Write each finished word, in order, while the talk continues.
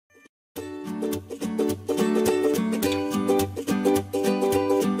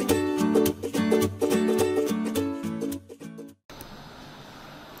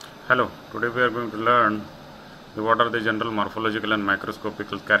Hello, today we are going to learn what are the general morphological and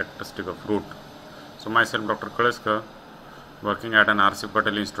microscopical characteristics of root. So myself Dr. Kalaskar, working at an R.C.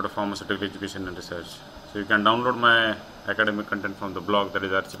 Patel Institute of Pharmaceutical Education and Research. So you can download my academic content from the blog, that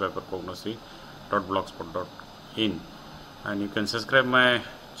is rcpipercognosy.blogspot.in, and you can subscribe my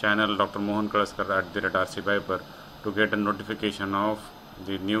channel Dr. Mohan Kalaskar at RC Piper to get a notification of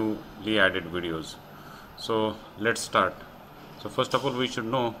the newly added videos. So let's start. So first of all, we should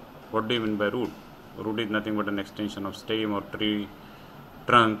know what do you mean by root. Root is nothing but an extension of stem or tree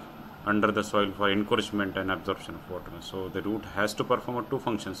trunk under the soil for encouragement and absorption of water. So the root has to perform two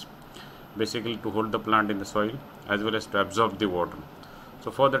functions, basically to hold the plant in the soil as well as to absorb the water.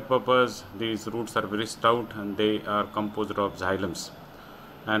 So for that purpose, these roots are very stout and they are composed of xylem,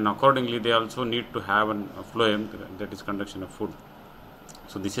 and accordingly they also need to have a phloem, that is conduction of food.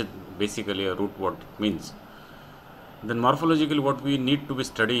 So this is basically a root, what it means. Then morphologically, what we need to be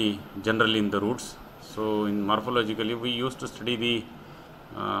study generally in the roots. So in morphologically, we used to study the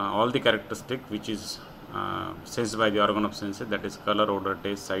all the characteristic which is sensed by the organ of sense, that is color, odor,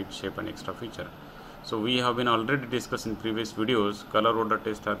 taste, sight, shape, and extra feature. So we have been already discussed in previous videos. Color, odor,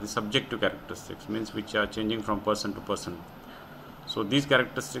 taste are the subjective characteristics, means which are changing from person to person. So these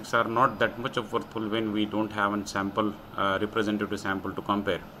characteristics are not that much of worthful when we don't have a sample, representative sample to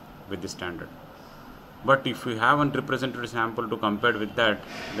compare with the standard. But if we have a representative sample to compare with that,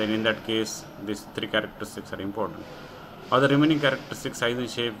 then in that case, these three characteristics are important. Other remaining characteristics, size and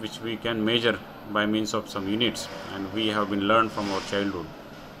shape, which we can measure by means of some units, and we have been learned from our childhood,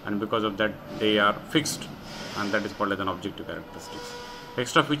 and because of that, they are fixed, and that is called as an objective characteristics.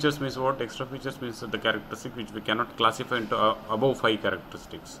 Extra features means what? Extra features means the characteristic which we cannot classify into above 5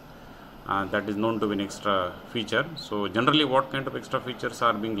 characteristics. That is known to be an extra feature. So generally, what kind of extra features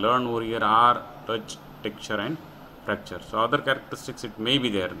are being learned over here are touch, texture, and fracture. So other characteristics it may be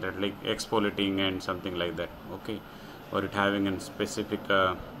there, that like exfoliating and something like that, okay, or it having a specific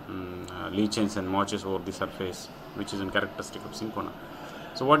lichens and motches over the surface, which is a characteristic of cinchona.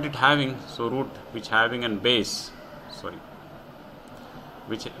 So what it having? So root which having a base,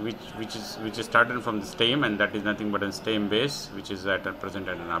 which is started from the stem, and that is nothing but a stem base which is at present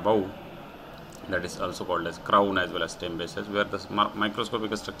at an above. That is also called as crown as well as stem bases, where the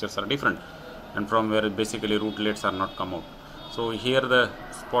microscopic structures are different, and from where basically rootlets are not come out. So here the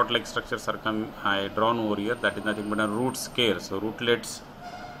spot-like structures are I drawn over here. That is nothing but a root scare. So rootlets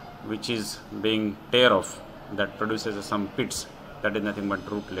which is being tear off, that produces some pits. That is nothing but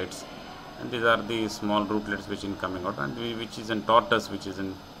rootlets, and these are the small rootlets which is coming out, and which is in tortoise, which is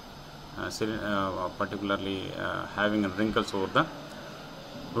in particularly having wrinkles over the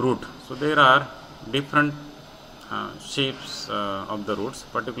root. So there are different shapes of the roots,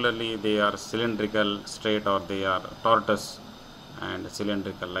 particularly they are cylindrical, straight, or they are tortoise and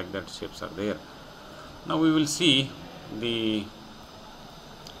cylindrical, like that shapes are there. Now we will see the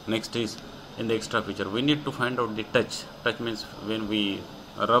next is in the extra feature. We need to find out the touch. Touch means when we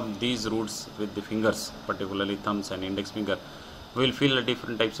rub these roots with the fingers, particularly thumbs and index finger, we will feel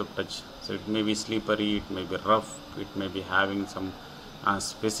different types of touch. So it may be slippery, it may be rough, it may be having some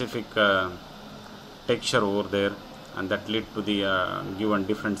specific texture over there, and that lead to the given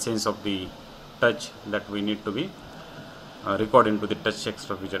different sense of the touch that we need to be record into the touch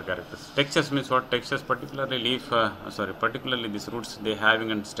extra feature characters. Textures means what? Textures, particularly particularly these roots, they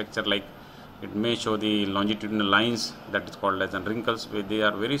having a structure like it may show the longitudinal lines, that is called as wrinkles, where they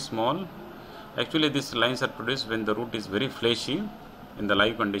are very small. Actually these lines are produced when the root is very fleshy in the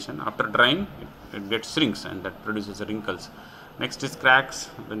live condition. After drying, it gets shrinks, and that produces wrinkles. Next is cracks.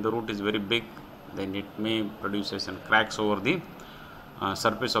 When the root is very big, then it may produce cracks over the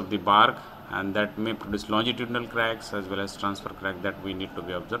surface of the bark, and that may produce longitudinal cracks as well as transfer crack, that we need to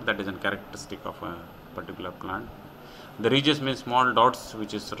be observed. That is a characteristic of a particular plant. The ridges means small dots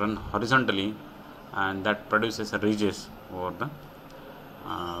which is run horizontally, and that produces ridges over the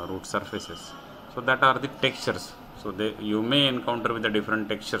root surfaces. So that are the textures. So you may encounter with the different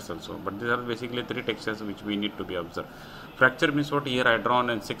textures also, but these are basically 3 textures which we need to be observed. Fracture means what? Here I drawn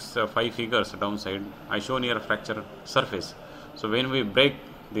in 5 figures downside. I shown here a fracture surface. So when we break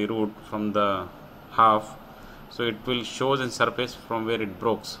the root from the half, so it will show in surface from where it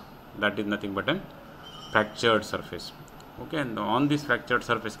broke. That is nothing but a fractured surface. Okay, and on this fractured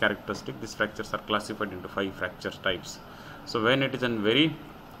surface characteristic, these fractures are classified into 5 fracture types. So when it is in very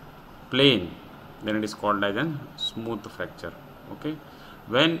plain, then it is called as a smooth fracture. Okay,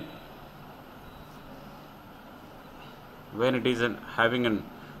 when it is having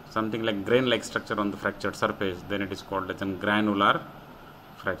something like grain like structure on the fractured surface, then it is called as a granular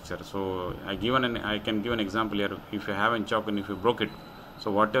fracture. So I can give an example here. If you have a chalk and if you broke it,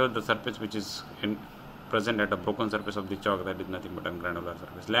 So whatever the surface which is present at a broken surface of the chalk, that is nothing but a granular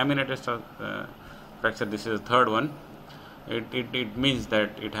surface. Laminated fracture, this is the third one. It means that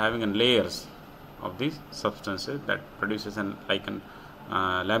it having layers of these substances that produces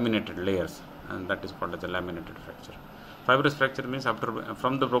laminated layers, and that is called as a laminated fracture. Fibrous fracture means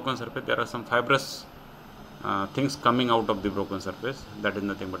from the broken surface there are some fibrous things coming out of the broken surface, that is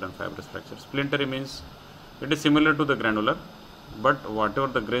nothing but a fibrous fracture. Splintery means it is similar to the granular, but whatever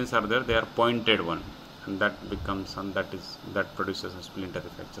the grains are there, they are pointed one, and that produces a splintery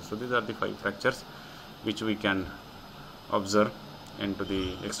fracture. So these are the 5 fractures which we can observe into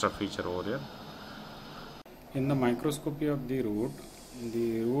the extra feature over here. In the microscopy of the root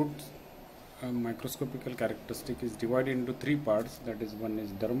microscopical characteristic is divided into 3 parts. That is, one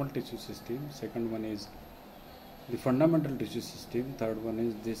is dermal tissue system, second one is the fundamental tissue system, third one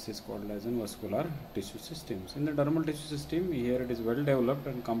is this is called as a vascular tissue systems. In the dermal tissue system, here it is well developed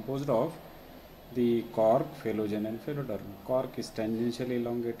and composed of the cork, phalogen and phaloderm. Cork is tangentially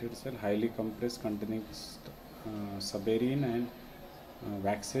elongated cell, highly compressed, containing suberin and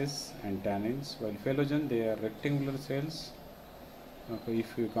waxes and tannins, while phalogen, they are rectangular cells.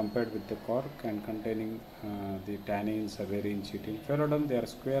 If you compare with the cork, and containing the tannin, suberin, chitin. Phaloderm, they are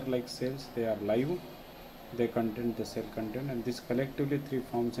square like cells, they are live, they contain the cell content, and this collectively 3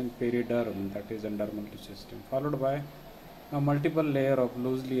 forms in periderm, that is dermal tissue system, followed by a multiple layer of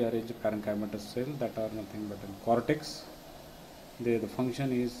loosely arranged parenchymatous cells that are nothing but a cortex. The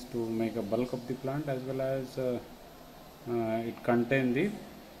function is to make a bulk of the plant, as well as it contain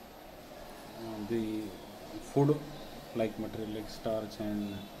the food like material like starch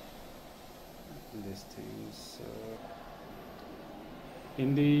and these things.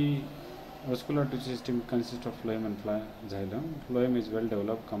 In the vascular tissue system consists of phloem and xylem. Phloem is well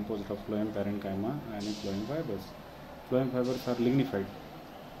developed, composed of phloem parenchyma and phloem fibers. Phloem fibers are lignified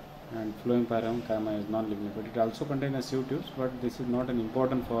and phloem parenchyma is non-lignified. It also contains sieve tubes, but this is not an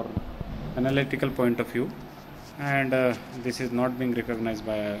important for analytical point of view, and this is not being recognized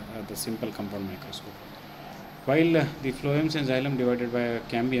by the simple compound microscope. While the phloems and xylem divided by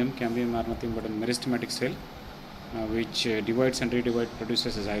cambium are nothing but a meristematic cell which divides and redivides,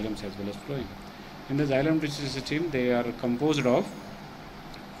 produces xylems as well as phloem. In the xylem tissue system, they are composed of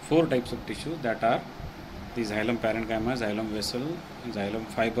 4 types of tissues, that are the xylem parenchyma, xylem vessel, xylem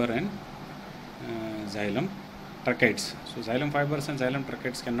fiber and xylem tracheids. So xylem fibers and xylem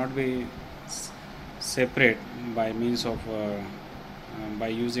tracheids cannot be separate by means of by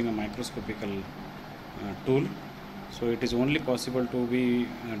using a microscopical tool. So it is only possible to be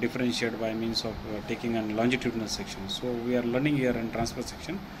differentiated by means of taking a longitudinal section. So we are learning here in transfer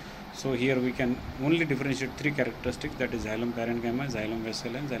section. So here we can only differentiate 3 characteristics, that is xylem parenchyma, xylem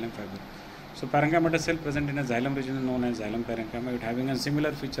vessel and xylem fiber. So parenchymatous cell present in a xylem region known as xylem parenchyma, it having a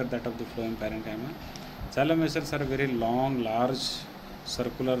similar feature that of the phloem parenchyma. Xylem vessels are very long, large,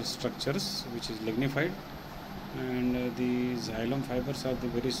 circular structures which is lignified, and the xylem fibers are the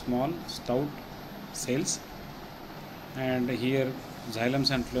very small, stout cells, and here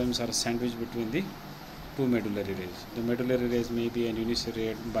xylems and phloems are sandwiched between the 2 medullary rays. The medullary rays may be an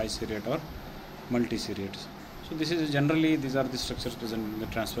uniseriate, biseriate or multiseriate. So this is generally, these are the structures present in the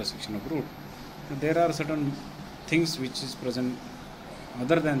transverse section of root. There are certain things which is present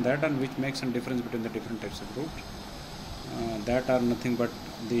other than that, and which makes some difference between the different types of root. That are nothing but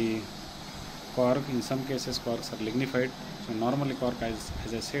the cork. In some cases corks are lignified. So normally cork, as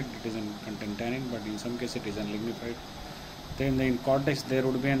I said, it is in contain tannin, but in some cases it is unlignified. Then in cortex there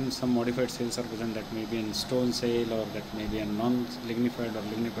would be some modified cells are present, that may be in stone cell, or that may be a non-lignified or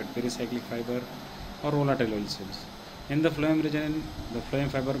lignified pericyclic fiber or volatile oil cells. In the phloem region, the phloem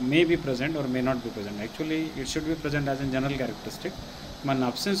fiber may be present or may not be present. Actually, it should be present as a general characteristic. But in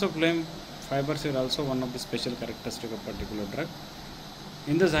absence of phloem fibers is also one of the special characteristic of particular drug.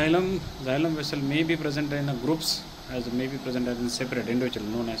 In the xylem vessel may be present in groups, as may be present as in separate individual,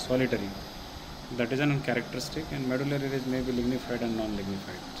 known as solitary. That is a characteristic, and medullary rays may be lignified and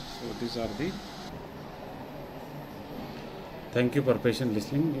non-lignified. So these are the. Thank you for patient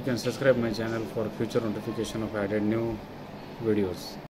listening. You can subscribe my channel for future notification of added new videos.